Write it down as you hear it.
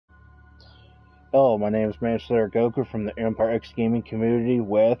Hello, my name is Manslayer Goku from the Empire X Gaming community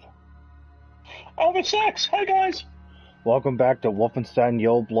with... Oh, the sex! Hi, guys! Welcome back to Wolfenstein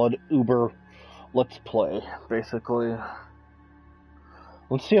Yo Blood Uber Let's Play, basically.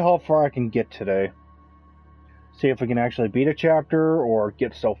 Let's see how far I can get today. See if we can actually beat a chapter or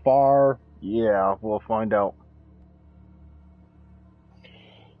get so far. Yeah, we'll find out.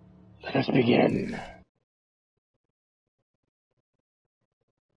 Let us begin.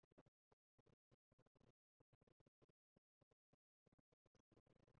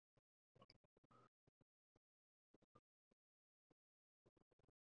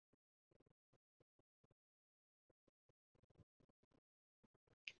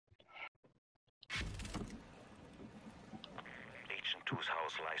 Agent 2's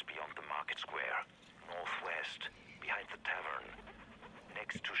house lies beyond the market square, northwest, behind the tavern,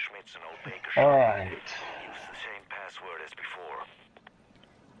 next to Schmidt's and Old Baker shop. Alright. Use the same password as before.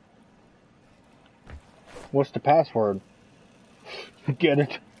 What's the password? Get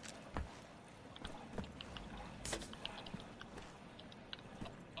it?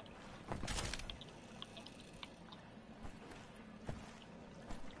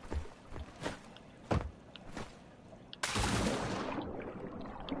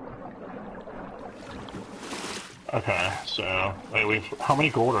 Okay, so wait, how many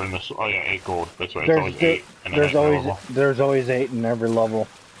gold are in this? Oh yeah, 8 gold. That's right. There's, It's always 8 in a nightmare level. There's always 8 in every level.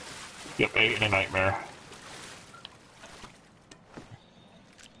 Yep, 8 in a nightmare.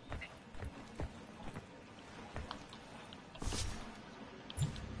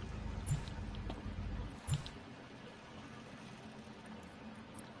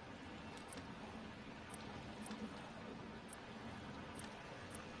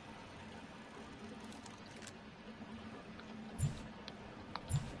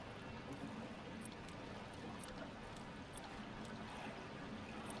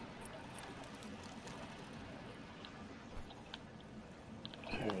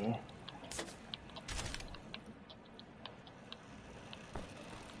 Okay.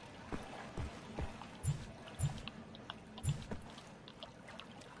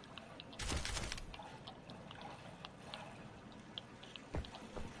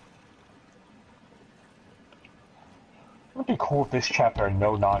 It would be cool if this chapter had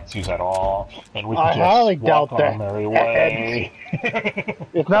no Nazis at all, and we could I just highly walk doubt on that. our merry way.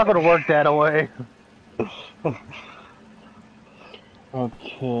 It's not going to work that way.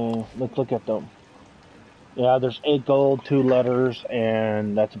 Okay, let's look at them. Yeah, there's 8 gold, 2 letters,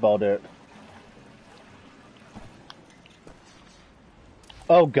 and that's about it.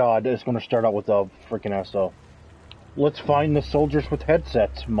 Oh god, it's going to start out with a freaking SO. Let's find the soldiers with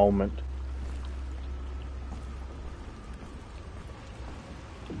headsets moment.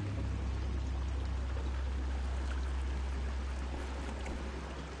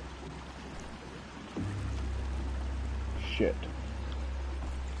 Shit.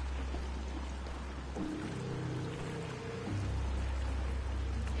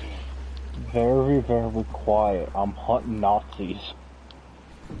 Very, very quiet. I'm hunting Nazis.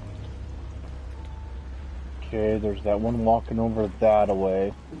 Okay, there's that one walking over that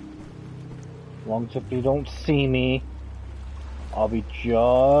way. As long as if you don't see me, I'll be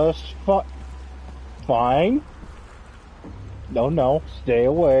just fine. No, stay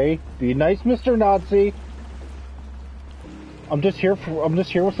away. Be nice, Mr. Nazi. I'm just here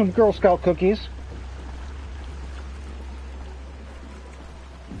with some Girl Scout cookies.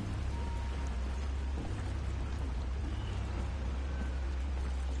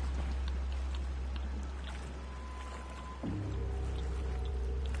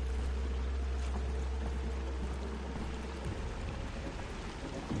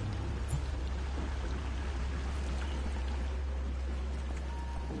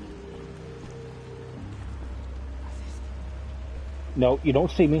 No, you don't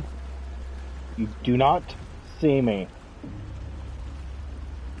see me. You do not see me.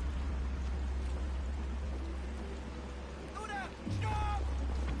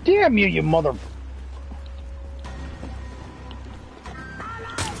 Damn you, you mother...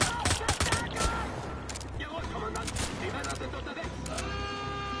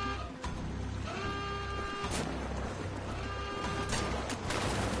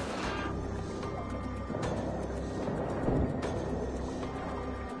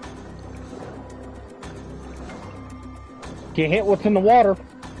 Can't hit what's in the water.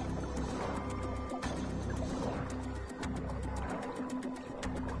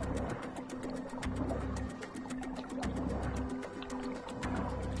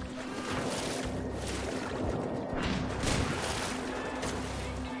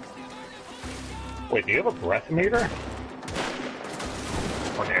 Wait, do you have a breath meter?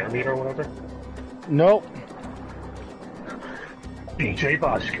 Or an air meter or whatever? Nope. BJ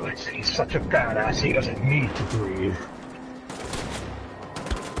Boskowitz, he's such a badass, he doesn't need to breathe.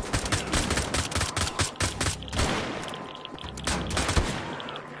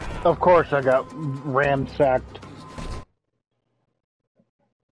 Of course I got ransacked.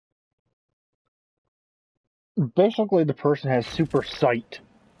 Basically, the person has super sight.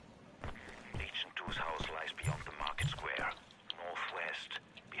 Legion 2's house lies beyond the market square, northwest,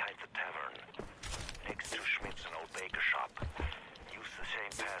 behind the tavern, next to Schmidt's an old baker shop. Use the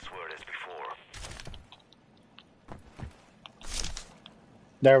same password as before.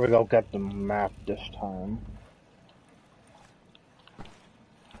 There we go, got the map this time.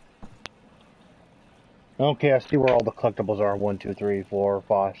 Okay, I see where all the collectibles are. 1, 2, 3, 4,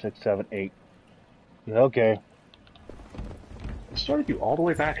 5, 6, 7, 8. Okay. It started you all the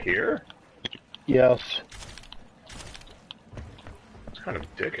way back here? Yes. It's kind of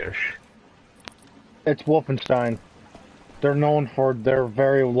dickish. It's Wolfenstein. They're known for their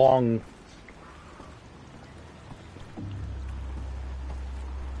very long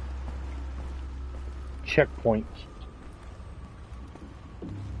checkpoints.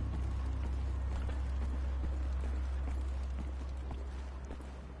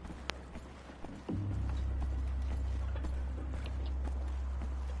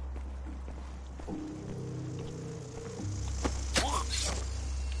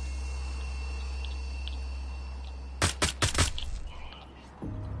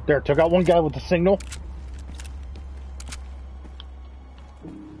 There, took out one guy with the signal.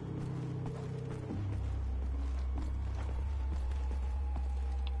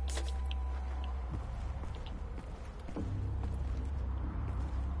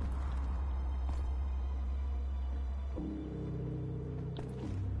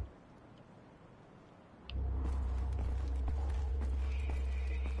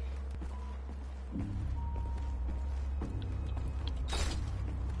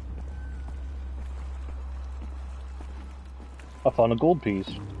 I found a gold piece.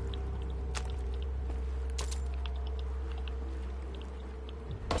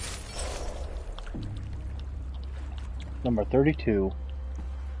 Number 32.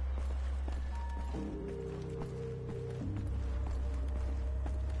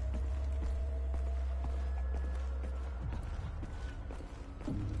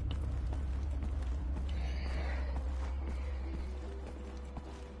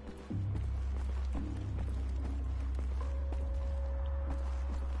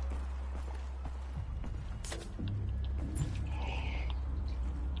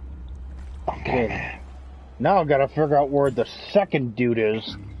 Okay. Now I've got to figure out where the second dude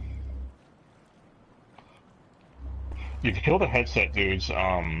is. You kill the headset dudes,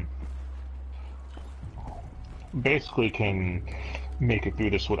 basically can make it through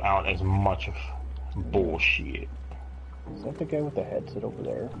this without as much of bullshit. Is that the guy with the headset over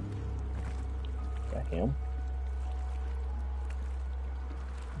there? Is that him?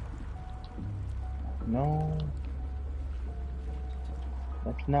 No.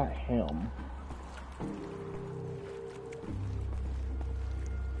 That's not him.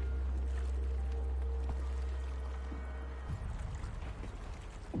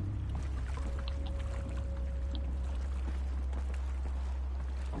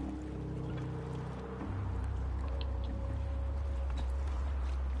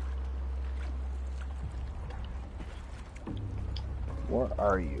 Where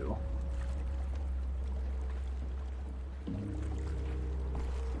are you?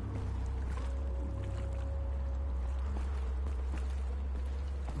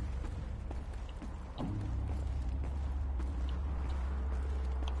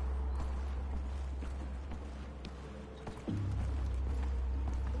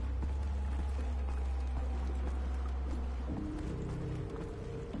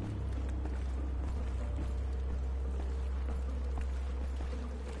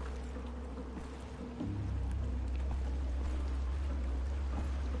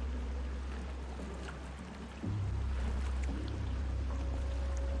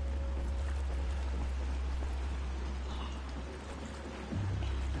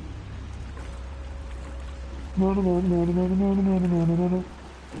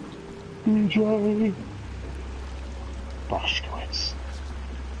 BJ Boskowitz.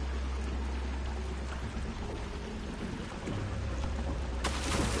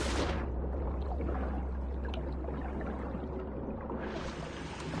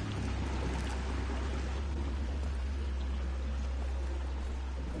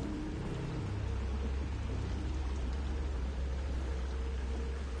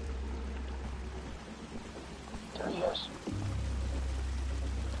 There he is.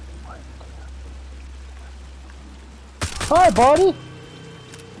 Hi, buddy!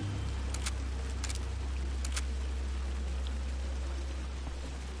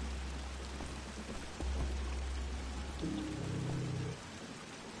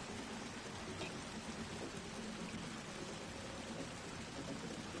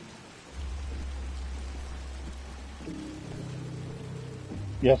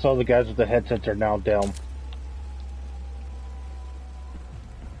 Yes, all the guys with the headsets are now down.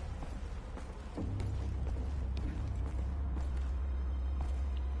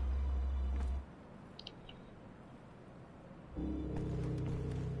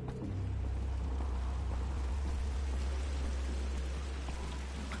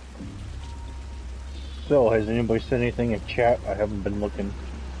 So, has anybody said anything in chat? I haven't been looking.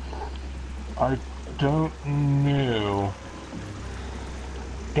 I don't know.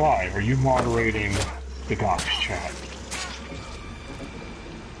 Guy, are you moderating the Gox chat?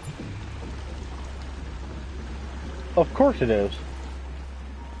 Of course it is.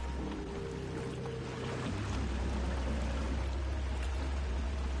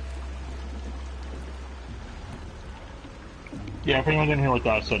 Yeah, if anyone didn't hear what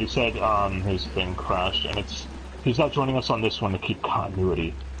that said, he said his thing crashed, and he's not joining us on this one to keep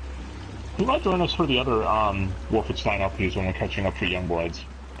continuity. He might join us for the other Wolfenstein LPs when we're catching up for Youngbloods.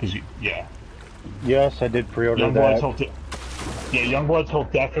 Cause yeah, Yes, I did pre-order Youngbloods that. Youngbloods will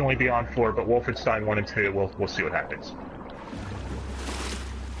definitely be on for, but Wolfenstein 1 and 2, we'll see what happens.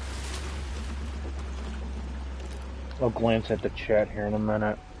 I'll glance at the chat here in a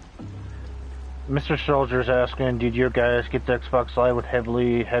minute. Mr. Soldier's asking, did your guys get the Xbox Live with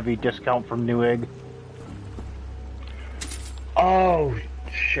heavy discount from Newegg? Oh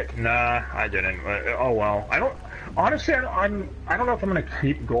shit, nah, I didn't. Oh well, honestly, I don't know if I'm gonna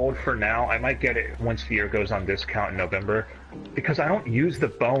keep gold for now. I might get it once the year goes on discount in November, because I don't use the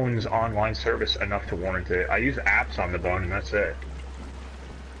Bones online service enough to warrant it. I use apps on the Bone and that's it.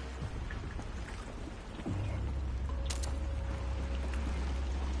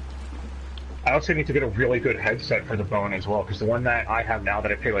 I also need to get a really good headset for the Bone as well, because the one that I have now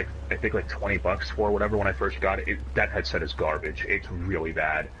that I pay I think like $20 for, whatever, when I first got it, that headset is garbage. It's really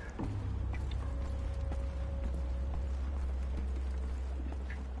bad.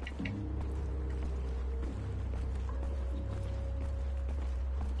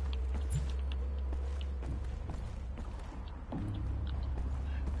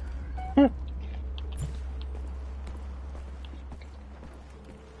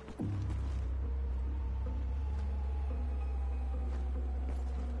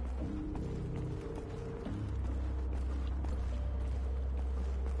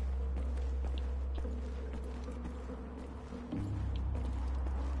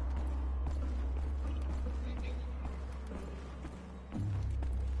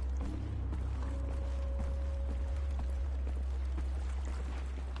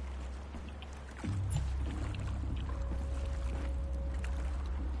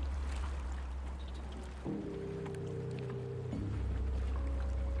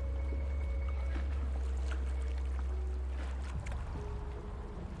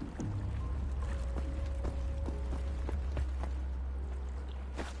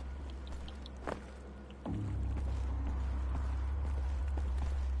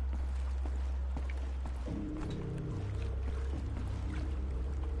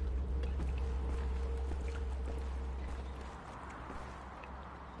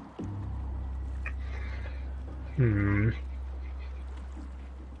 Hmm.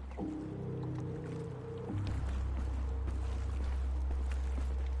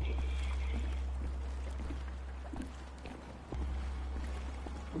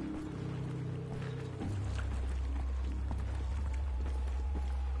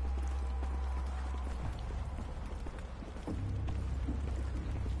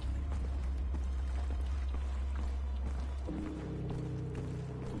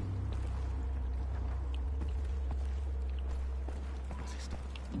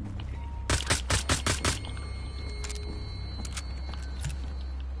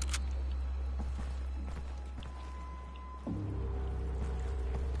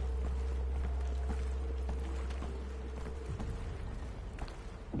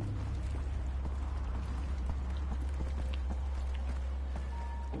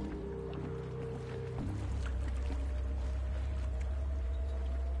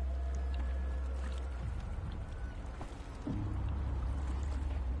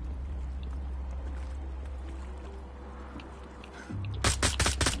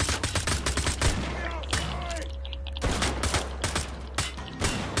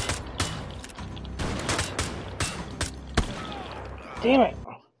 Damn it!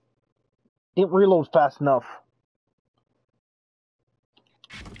 Didn't reload fast enough.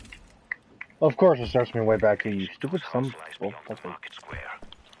 Of course it starts me way back here, you stupid House son lies of beyond a the market square,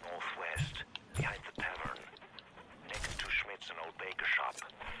 northwest, behind the tavern, next to Schmidt's and old baker shop.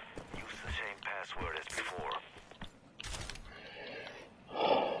 Use the same password as before.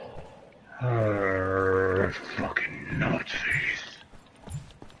 Fucking Nazis.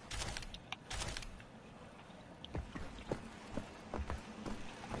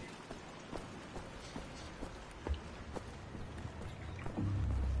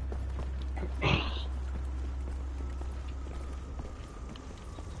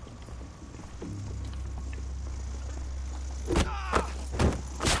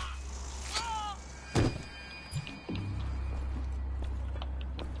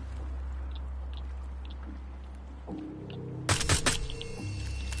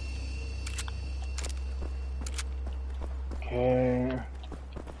 Okay.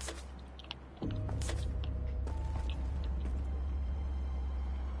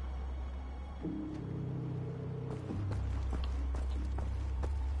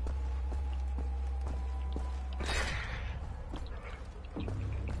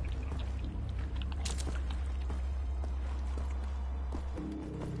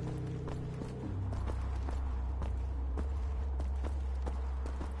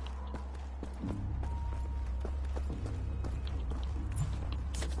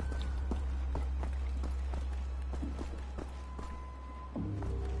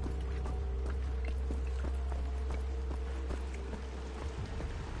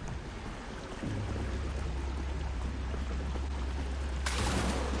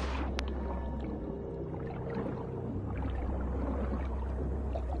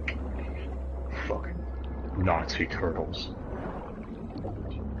 Fucking Nazi turtles.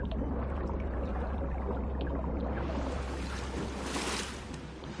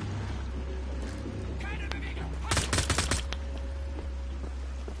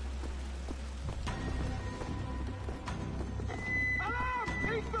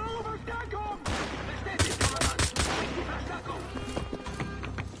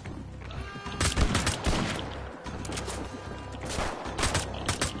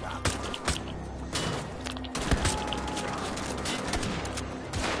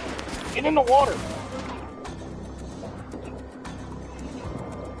 Get in the water!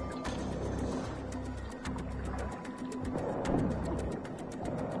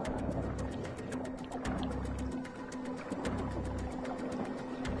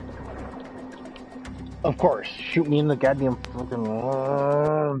 Of course, shoot me in the goddamn fucking...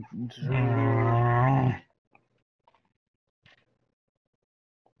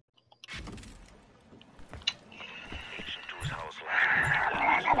 Agent 2's house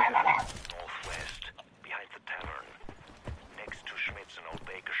lies northwest, behind the tavern, next to Schmidt's and old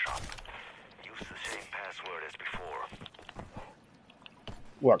baker shop. Use the same password as before.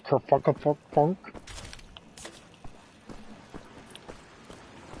 What, kerfuck-a-fuck-funk?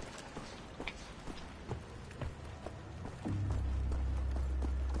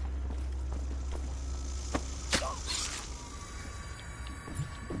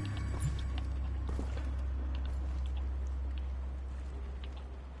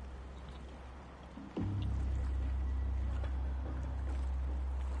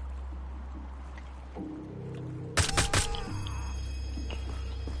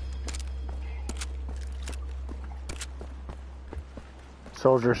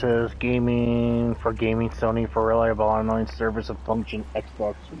 Soldier says gaming for gaming Sony for reliable online service of function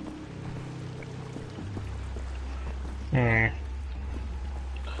Xbox.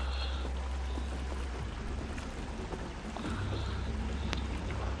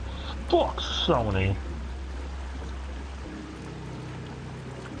 Fuck Sony.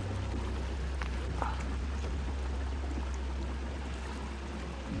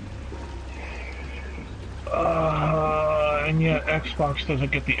 And yet Xbox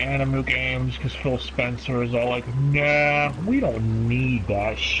doesn't get the Animu games because Phil Spencer is all like, nah, we don't need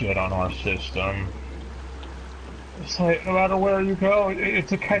that shit on our system. It's like, no matter where you go,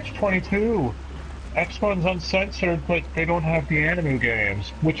 it's a catch-22. Xbox's uncensored, but they don't have the Animu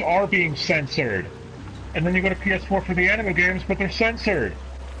games, which are being censored. And then you go to PS4 for the Animu games, but they're censored.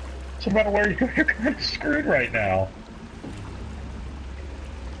 So no matter where you go, you're kind of screwed right now.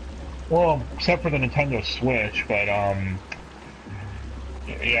 Well, except for the Nintendo Switch, but,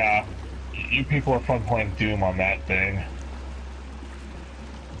 yeah, you people are fun playing Doom on that thing.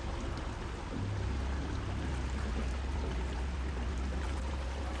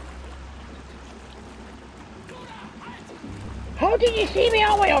 How did you see me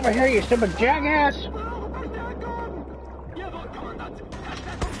all the way over here, you stupid jackass?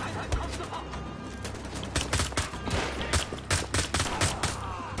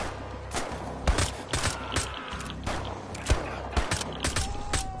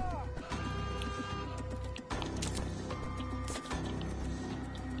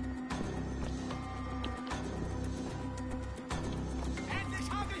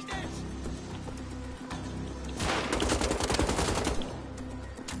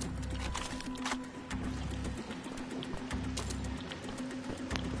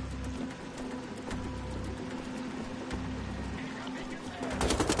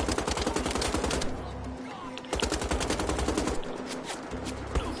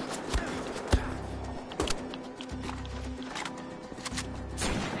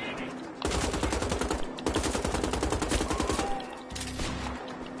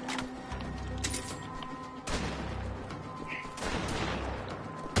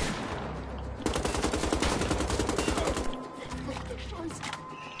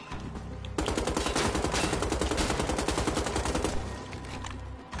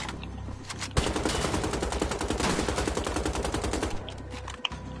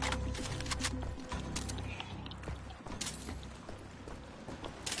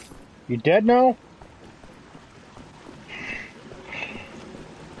 You dead now?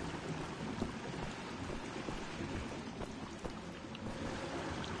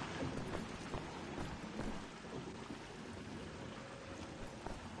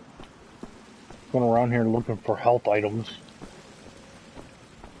 Going around here looking for health items.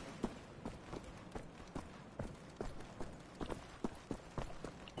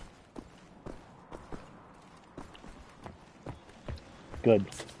 Good.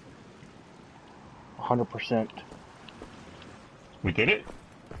 100%. We did it?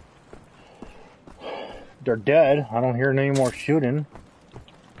 They're dead. I don't hear any more shooting.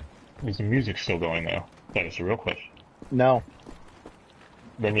 Is the music still going though? That is a real question. No.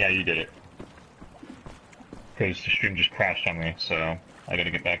 Then yeah, you did it. Because the stream just crashed on me, so I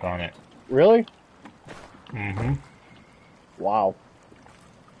gotta get back on it. Really? Mm-hmm. Wow.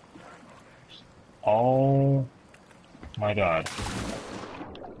 Oh my god.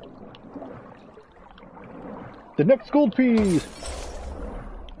 The next gold piece!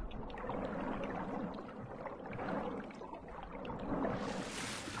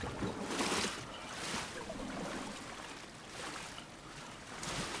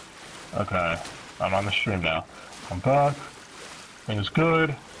 Okay, I'm on the stream now. I'm back. Things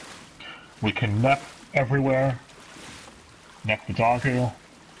good. We can nep everywhere. Nep the doggo.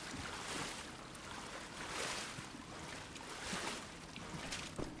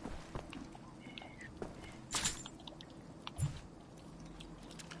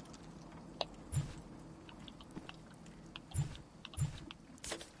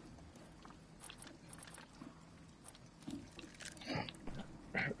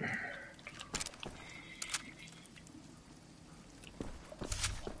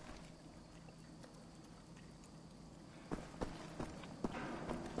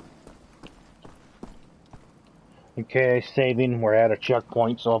 Okay, saving. We're at a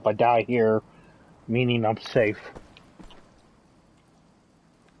checkpoint, so if I die here, meaning I'm safe.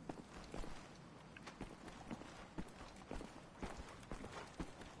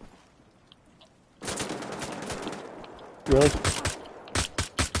 Really?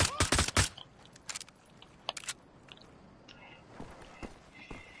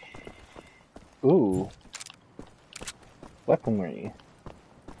 Ooh. Weaponry.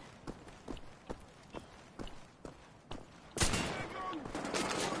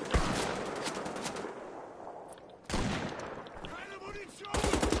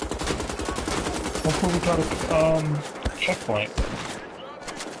 Hopefully we got a checkpoint.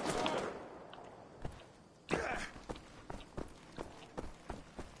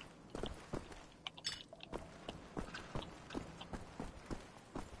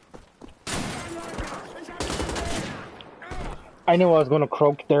 I knew I was going to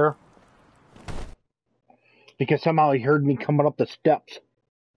croak there. Because somehow he heard me coming up the steps.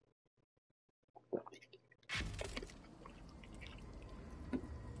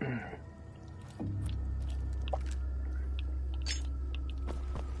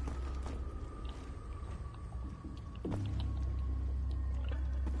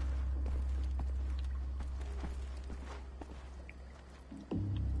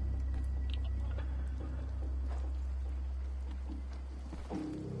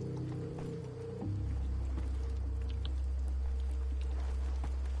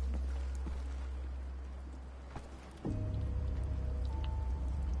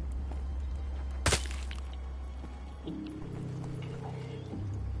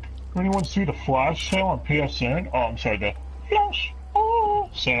 Anyone see the flash sale on PSN? Oh, I'm sorry, the flash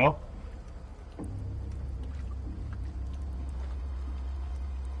sale.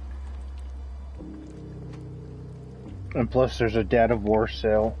 And plus there's a Dad of War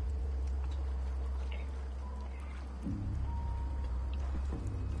sale.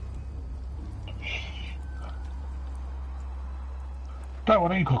 Guy, why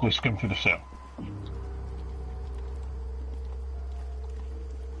don't you quickly skim through the sale?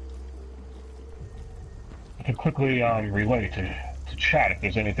 I can quickly relay to chat if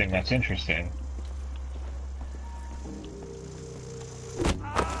there's anything that's interesting.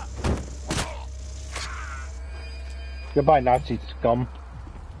 Goodbye, Nazi scum.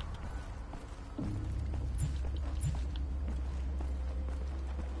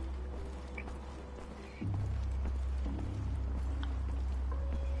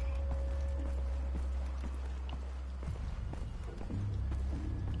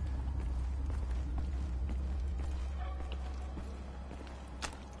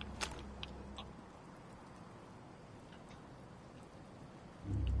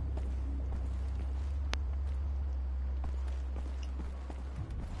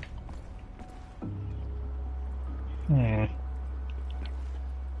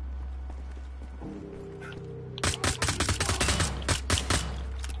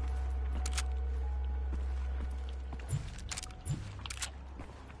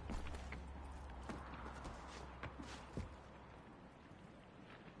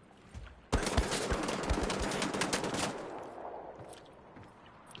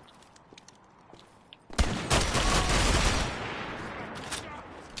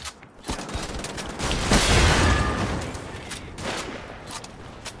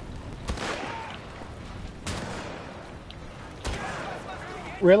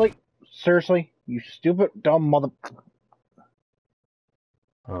 Really? Seriously? You stupid, dumb mother...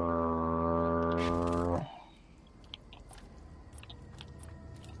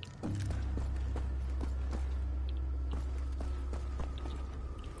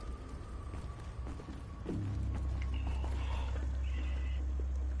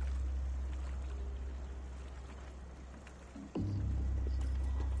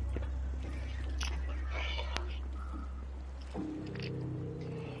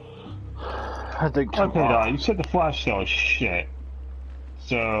 I think Okay, now, you said the flash sale is shit.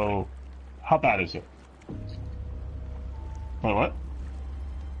 So, how bad is it? Wait, what?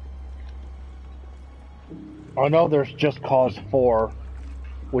 I know there's Just Cause 4,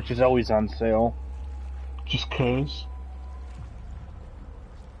 which is always on sale. Just cause?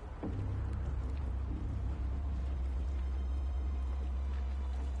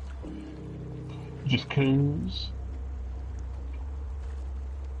 Just cause?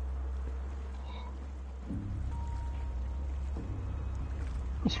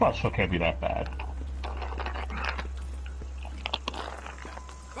 This flash sale can't be that bad.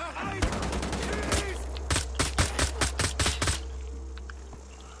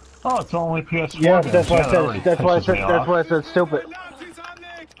 Oh, it's only PS4. Yeah, games. that's why I that said. already That's why I pisses said. me That's off. why I said stupid.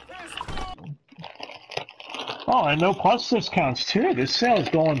 Oh, and no plus discounts too. This sale's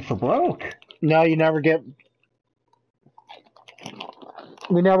going for broke. No, you never get.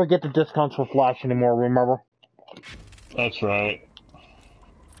 We never get the discounts for Flash anymore. Remember? That's right.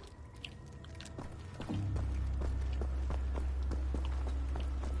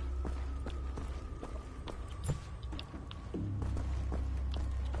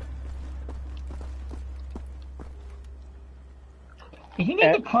 Isn't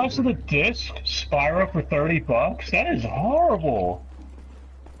it the price of the disc, Spyro, for $30? That is horrible.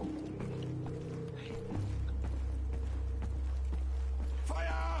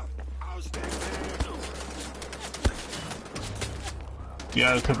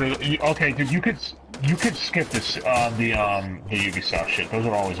 Yeah, it's a big. Okay, dude, you could skip this the Ubisoft shit. Those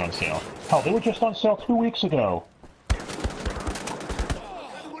are always on sale. Hell, they were just on sale 2 weeks ago.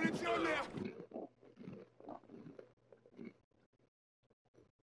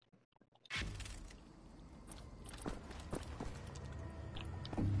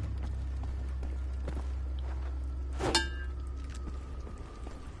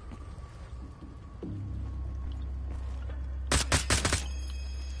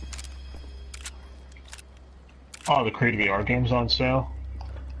 Oh, the Creative VR game's on sale.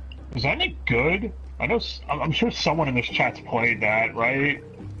 Is that any good? I know. I'm sure someone in this chat's played that, right?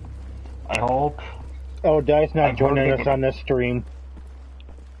 I hope. Oh, Dice not I've joining heard us on this stream.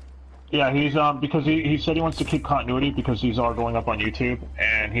 Yeah, he's because he said he wants to keep continuity because these are going up on YouTube,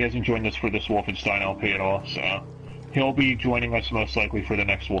 and he hasn't joined us for this Wolfenstein LP at all. So he'll be joining us most likely for the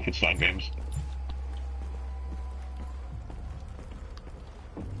next Wolfenstein games.